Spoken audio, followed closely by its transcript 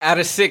Out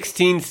of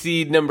 16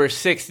 seed number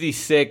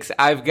 66,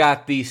 I've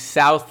got the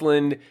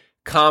Southland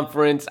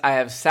Conference. I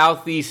have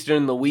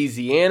Southeastern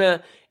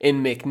Louisiana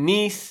and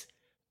McNeese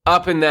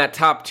up in that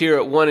top tier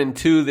at 1 and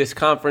 2. This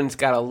conference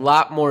got a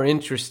lot more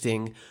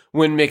interesting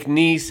when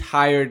McNeese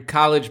hired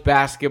college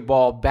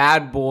basketball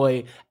bad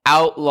boy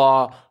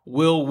outlaw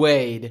Will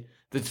Wade,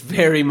 that's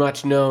very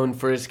much known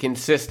for his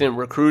consistent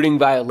recruiting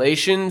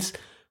violations.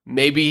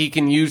 Maybe he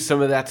can use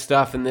some of that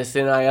stuff in this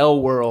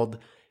NIL world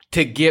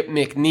to get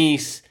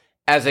McNeese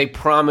as a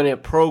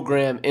prominent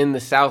program in the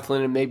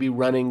Southland and maybe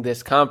running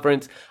this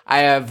conference. I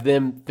have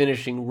them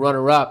finishing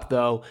runner-up,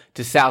 though,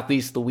 to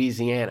Southeast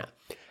Louisiana.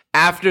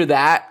 After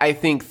that, I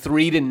think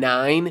 3 to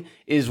 9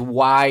 is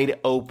wide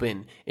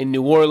open. In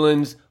New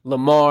Orleans,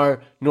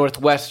 Lamar,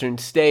 Northwestern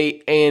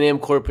State, A&M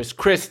Corpus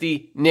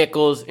Christi,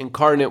 Nicholls,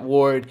 Incarnate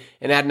Ward,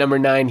 and at number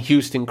 9,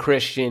 Houston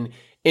Christian,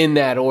 in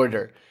that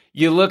order.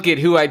 You look at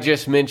who I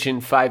just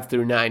mentioned, 5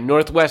 through 9.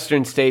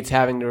 Northwestern State's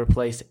having to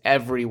replace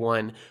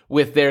everyone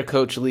with their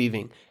coach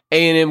leaving.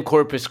 A&M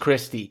Corpus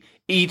Christi,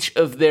 each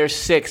of their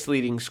 6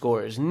 leading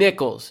scorers.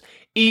 Nicholls,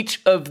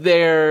 each of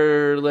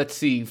their,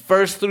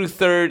 1st through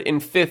 3rd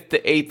and 5th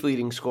to 8th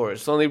leading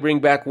scorers. So only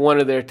bring back one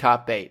of their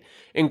top 8.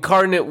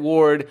 Incarnate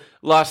Ward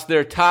lost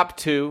their top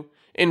 2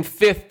 and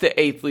 5th to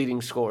 8th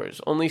leading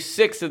scorers. Only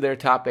 6 of their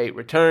top 8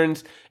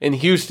 returns. And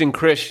Houston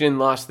Christian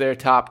lost their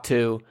top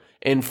 2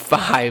 and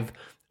 5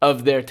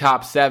 of their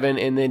top 7.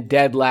 And then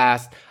dead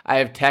last, I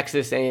have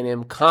Texas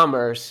A&M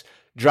Commerce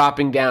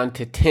dropping down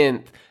to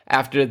 10th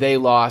after they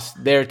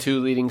lost their 2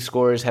 leading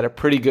scorers, had a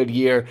pretty good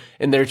year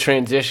in their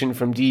transition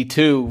from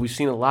D2. We've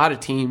seen a lot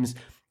of teams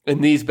in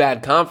these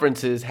bad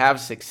conferences have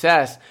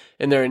success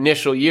in their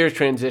initial year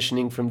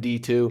transitioning from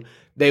D2.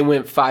 They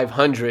went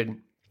 500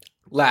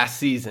 last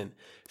season.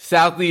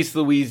 Southeast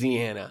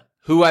Louisiana,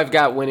 who I've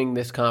got winning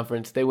this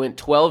conference, they went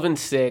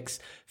 12-6,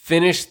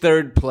 finished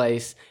 3rd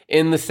place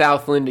in the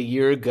Southland a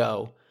year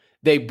ago.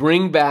 They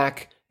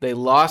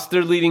lost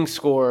their leading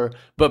scorer,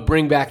 but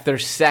bring back their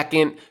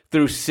 2nd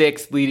through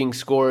 6th leading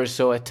scorers.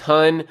 So a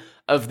ton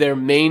of their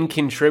main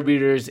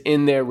contributors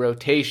in their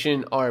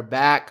rotation are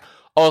back.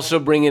 Also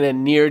bringing a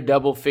near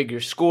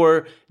double-figure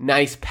scorer,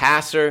 nice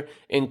passer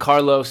in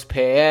Carlos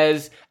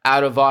Paez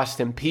out of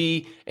Austin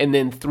Peay, and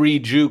then 3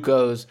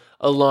 JUCOs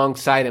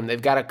alongside him.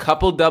 They've got a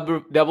couple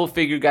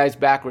double-figure guys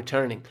back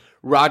returning.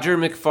 Roger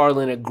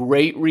McFarland, a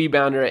great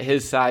rebounder at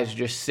his size,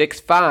 just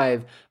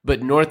 6'5",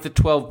 but north of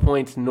 12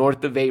 points,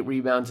 north of 8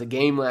 rebounds a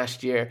game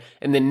last year.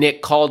 And then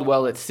Nick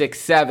Caldwell at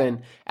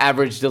 6'7",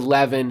 averaged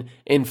 11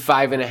 and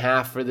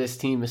 5.5 for this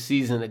team a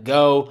season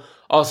ago.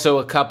 Also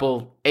a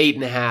couple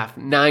 8.5,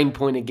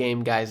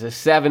 9-point-a-game guys, a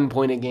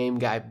 7-point-a-game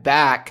guy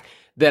back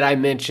that I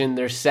mentioned,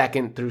 their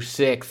 2nd through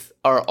 6th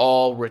are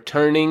all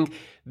returning.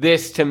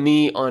 This, to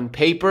me, on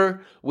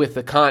paper, with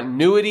the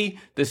continuity,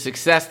 the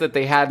success that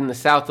they had in the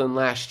Southland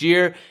last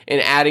year,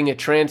 and adding a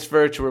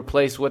transfer to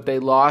replace what they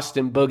lost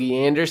in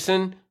Boogie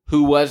Anderson,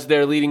 who was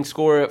their leading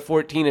scorer at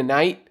 14 a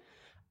night,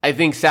 I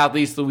think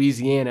Southeast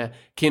Louisiana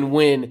can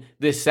win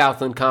this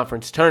Southland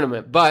Conference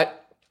tournament. But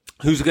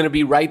who's going to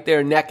be right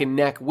there neck and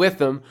neck with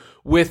them,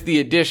 with the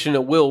addition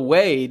of Will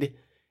Wade,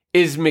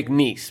 is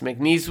McNeese.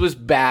 McNeese was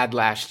bad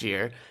last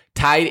year,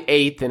 tied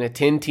 8th in a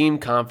 10-team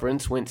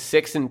conference, went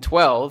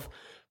 6-12,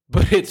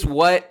 but it's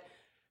what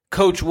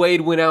Coach Wade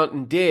went out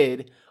and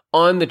did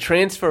on the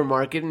transfer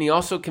market, and he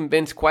also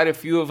convinced quite a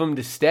few of them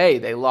to stay.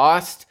 They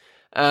lost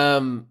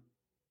 4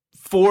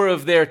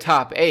 of their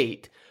top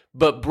 8,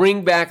 but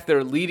bring back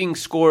their leading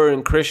scorer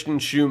in Christian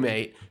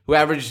Shoemate, who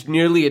averaged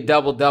nearly a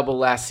double-double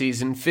last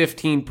season,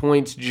 15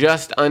 points,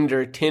 just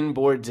under 10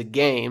 boards a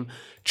game.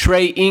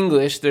 Trey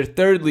English, their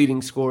 3rd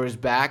leading scorer, is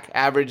back,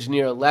 averaged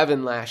near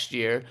 11 last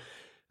year.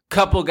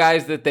 Couple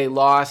guys that they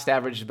lost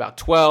averaged about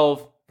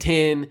 12,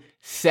 10,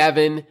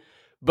 7,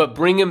 but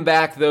bringing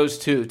back those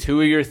 2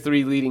 of your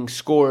 3 leading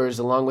scorers,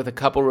 along with a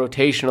couple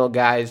rotational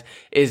guys,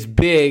 is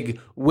big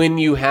when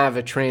you have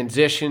a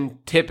transition.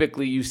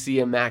 Typically, you see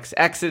a max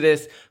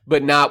exodus,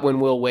 but not when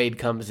Will Wade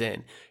comes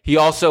in. He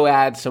also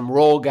adds some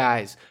role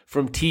guys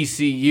from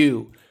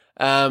TCU,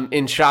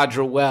 in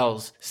Shadra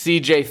Wells,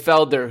 CJ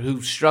Felder,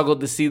 who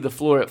struggled to see the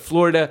floor at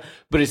Florida,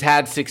 but has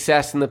had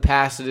success in the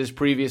past at his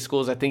previous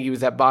schools. I think he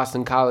was at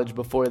Boston College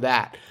before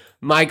that.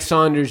 Mike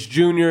Saunders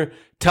Jr.,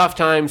 tough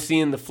time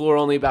seeing the floor,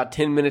 only about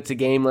 10 minutes a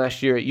game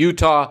last year at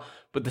Utah,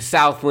 but the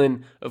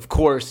Southland, of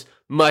course,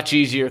 much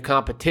easier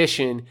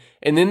competition.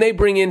 And then they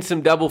bring in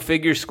some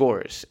double-figure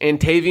scorers.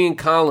 Antavian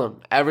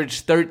Collum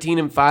averaged 13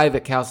 and 5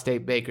 at Cal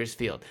State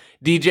Bakersfield.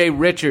 DJ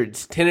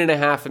Richards,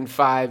 10.5 and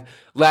 5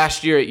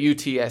 last year at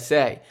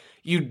UTSA.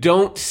 You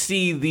don't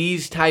see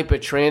these type of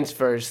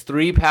transfers,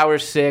 3 Power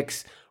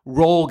 6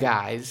 role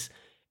guys,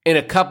 and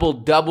a couple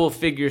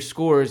double-figure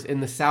scorers in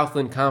the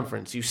Southland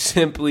Conference. You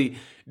simply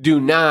do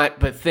not,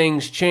 but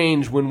things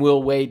change when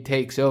Will Wade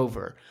takes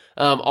over.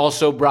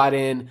 Also brought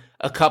in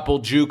a couple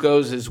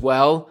JUCOs as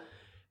well.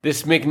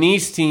 This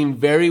McNeese team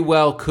very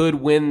well could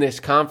win this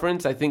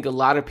conference. I think a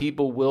lot of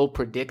people will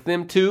predict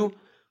them to,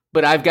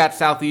 but I've got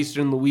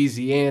Southeastern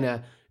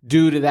Louisiana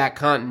due to that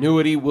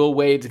continuity. Will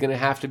Wade's going to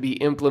have to be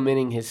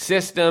implementing his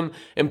system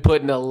and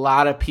putting a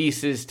lot of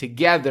pieces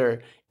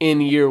together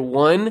in year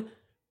one,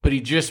 but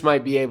he just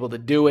might be able to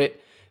do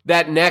it.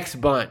 That next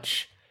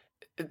bunch,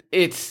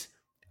 it's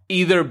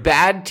either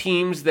bad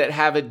teams that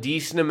have a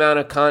decent amount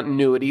of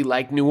continuity,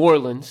 like New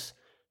Orleans,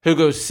 who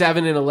goes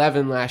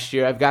 7-11 last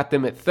year. I've got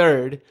them at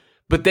third,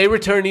 but they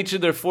return each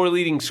of their 4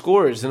 leading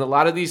scorers. And a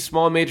lot of these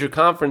small major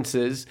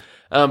conferences,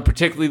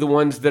 particularly the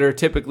ones that are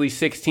typically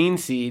 16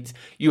 seeds,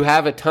 you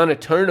have a ton of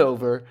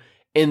turnover,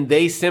 and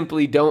they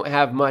simply don't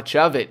have much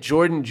of it.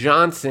 Jordan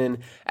Johnson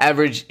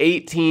averaged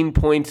 18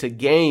 points a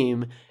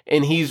game,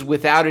 and he's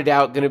without a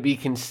doubt going to be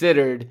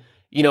considered,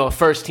 a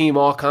first-team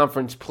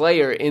all-conference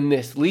player in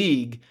this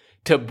league.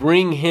 To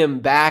bring him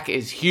back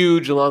is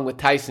huge, along with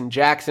Tyson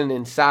Jackson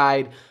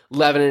inside,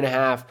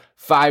 11.5,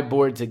 5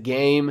 boards a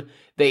game.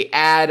 They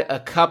add a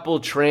couple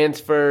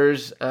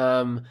transfers.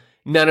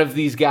 None of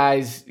these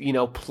guys,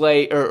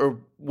 play or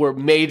were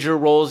major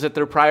roles at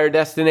their prior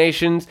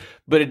destinations,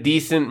 but a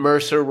decent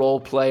Mercer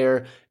role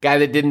player, guy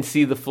that didn't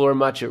see the floor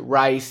much at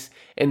Rice,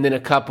 and then a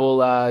couple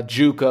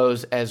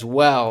JUCOs as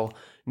well.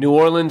 New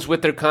Orleans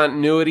with their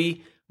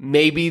continuity,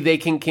 maybe they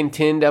can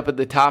contend up at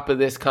the top of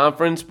this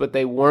conference, but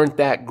they weren't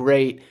that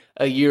great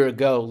a year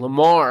ago.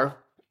 Lamar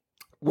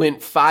went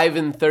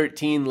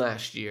 5-13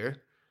 last year,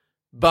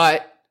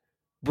 but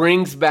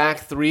brings back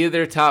 3 of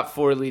their top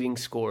 4 leading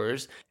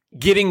scorers.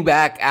 Getting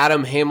back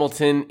Adam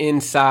Hamilton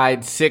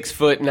inside,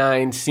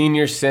 6'9",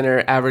 senior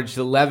center, averaged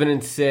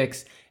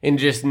 11-6 in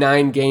just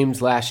 9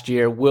 games last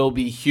year, will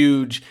be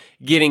huge.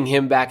 Getting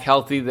him back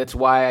healthy, that's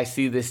why I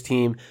see this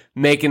team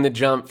making the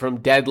jump from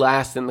dead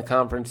last in the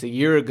conference a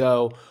year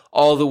ago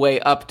all the way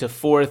up to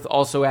 4th.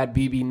 Also add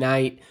BB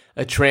Knight,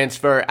 a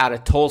transfer out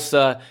of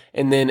Tulsa,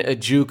 and then a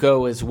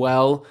JUCO as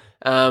well.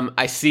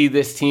 I see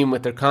this team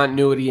with their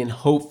continuity and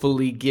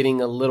hopefully getting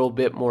a little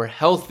bit more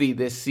healthy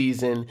this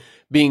season,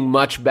 being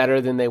much better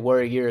than they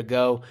were a year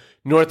ago.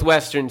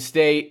 Northwestern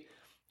State,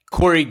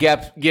 Corey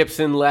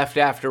Gibson left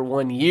after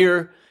 1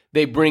 year.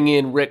 They bring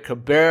in Rick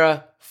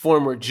Cabrera,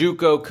 former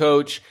JUCO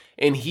coach,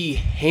 and he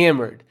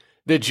hammered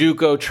the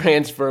JUCO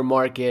transfer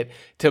market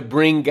to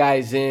bring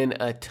guys in.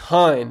 A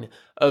ton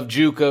of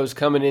JUCOs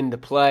coming into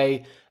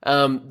play.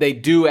 They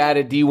do add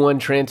a D1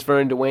 transfer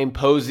in Dwayne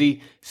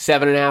Posey,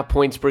 7.5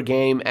 points per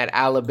game at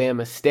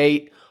Alabama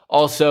State.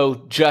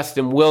 Also,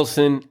 Justin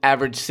Wilson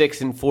averaged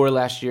 6 and 4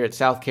 last year at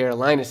South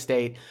Carolina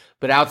State.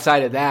 But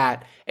outside of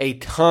that, a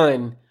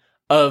ton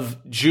of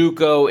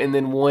JUCO and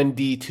then 1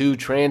 D2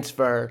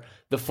 transfer.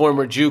 The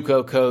former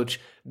JUCO coach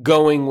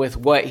going with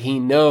what he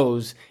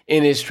knows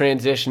in his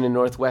transition to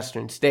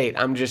Northwestern State.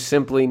 I'm just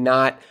simply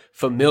not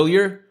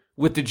familiar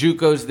with the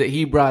JUCOs that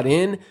he brought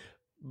in,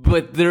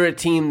 but they're a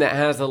team that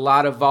has a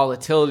lot of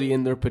volatility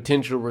in their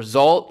potential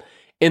result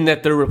in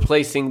that they're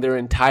replacing their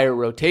entire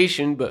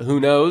rotation, but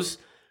who knows?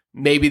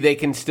 Maybe they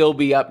can still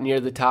be up near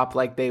the top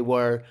like they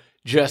were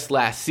just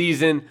last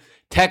season.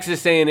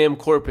 Texas A&M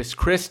Corpus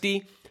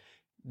Christi,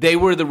 they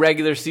were the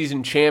regular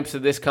season champs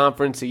of this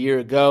conference a year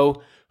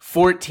ago.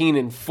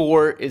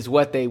 14-4 is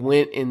what they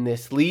went in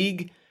this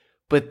league,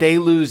 but they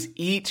lose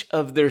each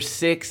of their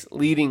 6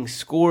 leading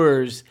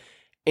scorers.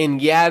 And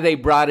yeah, they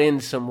brought in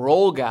some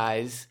role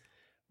guys,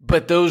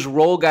 but those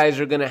role guys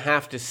are going to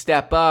have to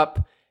step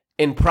up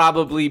and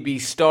probably be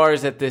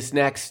stars at this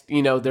next,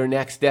 their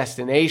next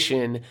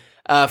destination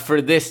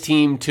for this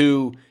team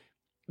to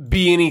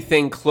be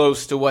anything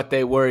close to what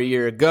they were a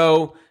year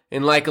ago.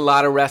 And like a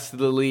lot of rest of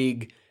the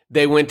league,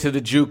 they went to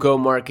the JUCO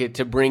market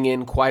to bring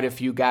in quite a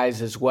few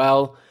guys as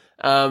well.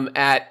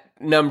 At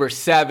number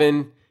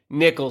 7,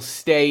 Nicholls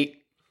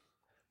State,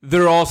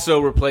 they're also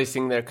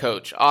replacing their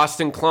coach.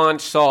 Austin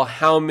Claunch saw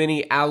how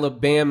many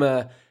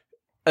Alabama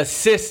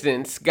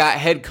assistants got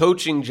head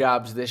coaching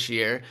jobs this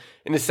year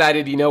and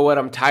decided,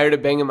 I'm tired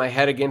of banging my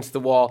head against the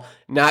wall,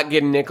 not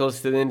getting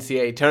Nicholls to the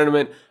NCAA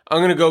tournament. I'm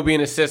going to go be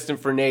an assistant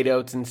for Nate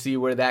Oates and see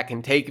where that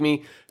can take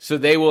me. So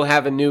they will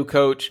have a new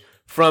coach.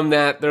 From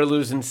that, they're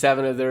losing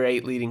 7 of their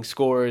 8 leading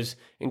scorers.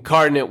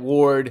 Incarnate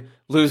Ward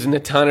losing a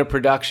ton of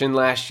production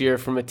last year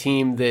from a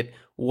team that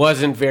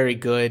wasn't very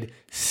good.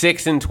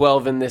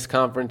 6-12 in this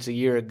conference a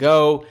year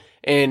ago,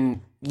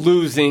 and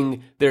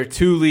losing their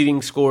 2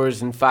 leading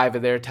scorers and 5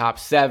 of their top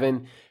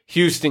 7.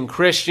 Houston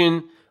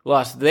Christian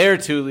lost their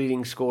 2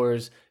 leading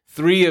scorers,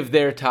 3 of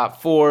their top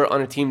 4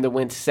 on a team that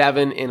went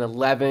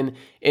 7-11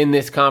 in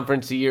this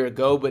conference a year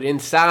ago. But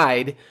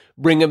inside,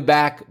 bringing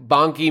back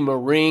Bonky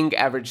Maring,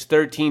 averaged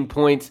 13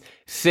 points,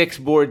 6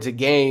 boards a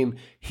game.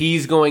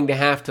 He's going to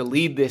have to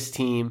lead this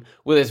team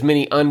with as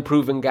many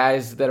unproven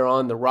guys that are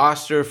on the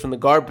roster from the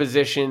guard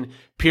position.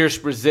 Pierce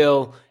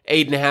Brazil,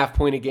 8.5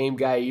 point a game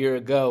guy a year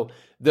ago.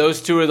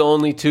 Those 2 are the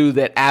only 2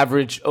 that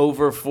averaged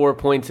over 4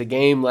 points a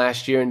game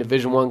last year in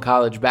Division I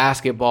college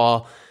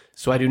basketball.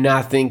 So I do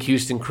not think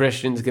Houston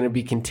Christian is going to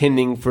be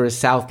contending for a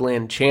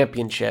Southland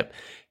championship.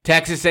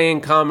 Texas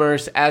A&M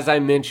Commerce, as I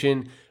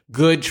mentioned,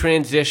 good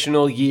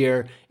transitional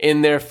year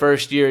in their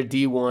first year at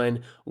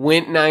D1,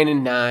 went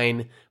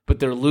 9-9, but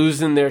they're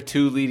losing their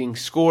 2 leading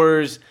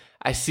scorers.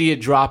 I see a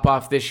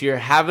drop-off this year.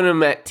 Having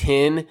them at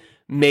 10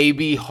 may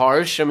be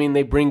harsh. I mean,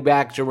 they bring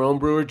back Jerome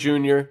Brewer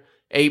Jr.,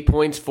 8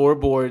 points, 4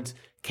 boards.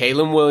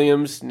 Caleb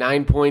Williams,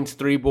 9 points,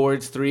 3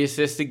 boards, 3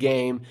 assists a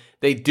game.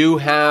 They do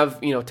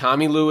have,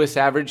 Tommy Lewis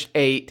averaged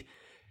 8.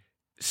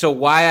 So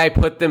why I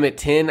put them at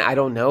 10, I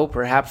don't know.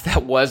 Perhaps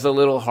that was a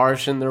little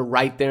harsh and they're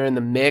right there in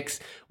the mix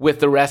with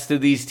the rest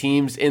of these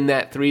teams in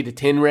that 3 to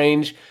 10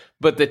 range.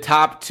 But the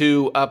top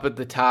 2 up at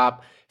the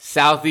top,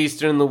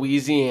 Southeastern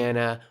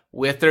Louisiana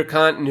with their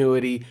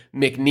continuity,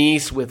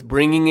 McNeese with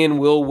bringing in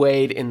Will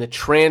Wade and the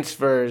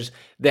transfers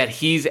that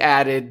he's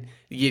added.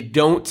 You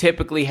don't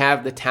typically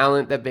have the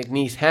talent that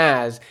McNeese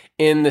has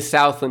in the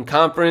Southland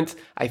Conference.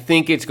 I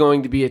think it's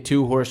going to be a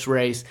 2-horse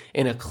race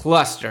in a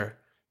cluster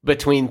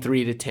between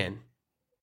 3 to 10.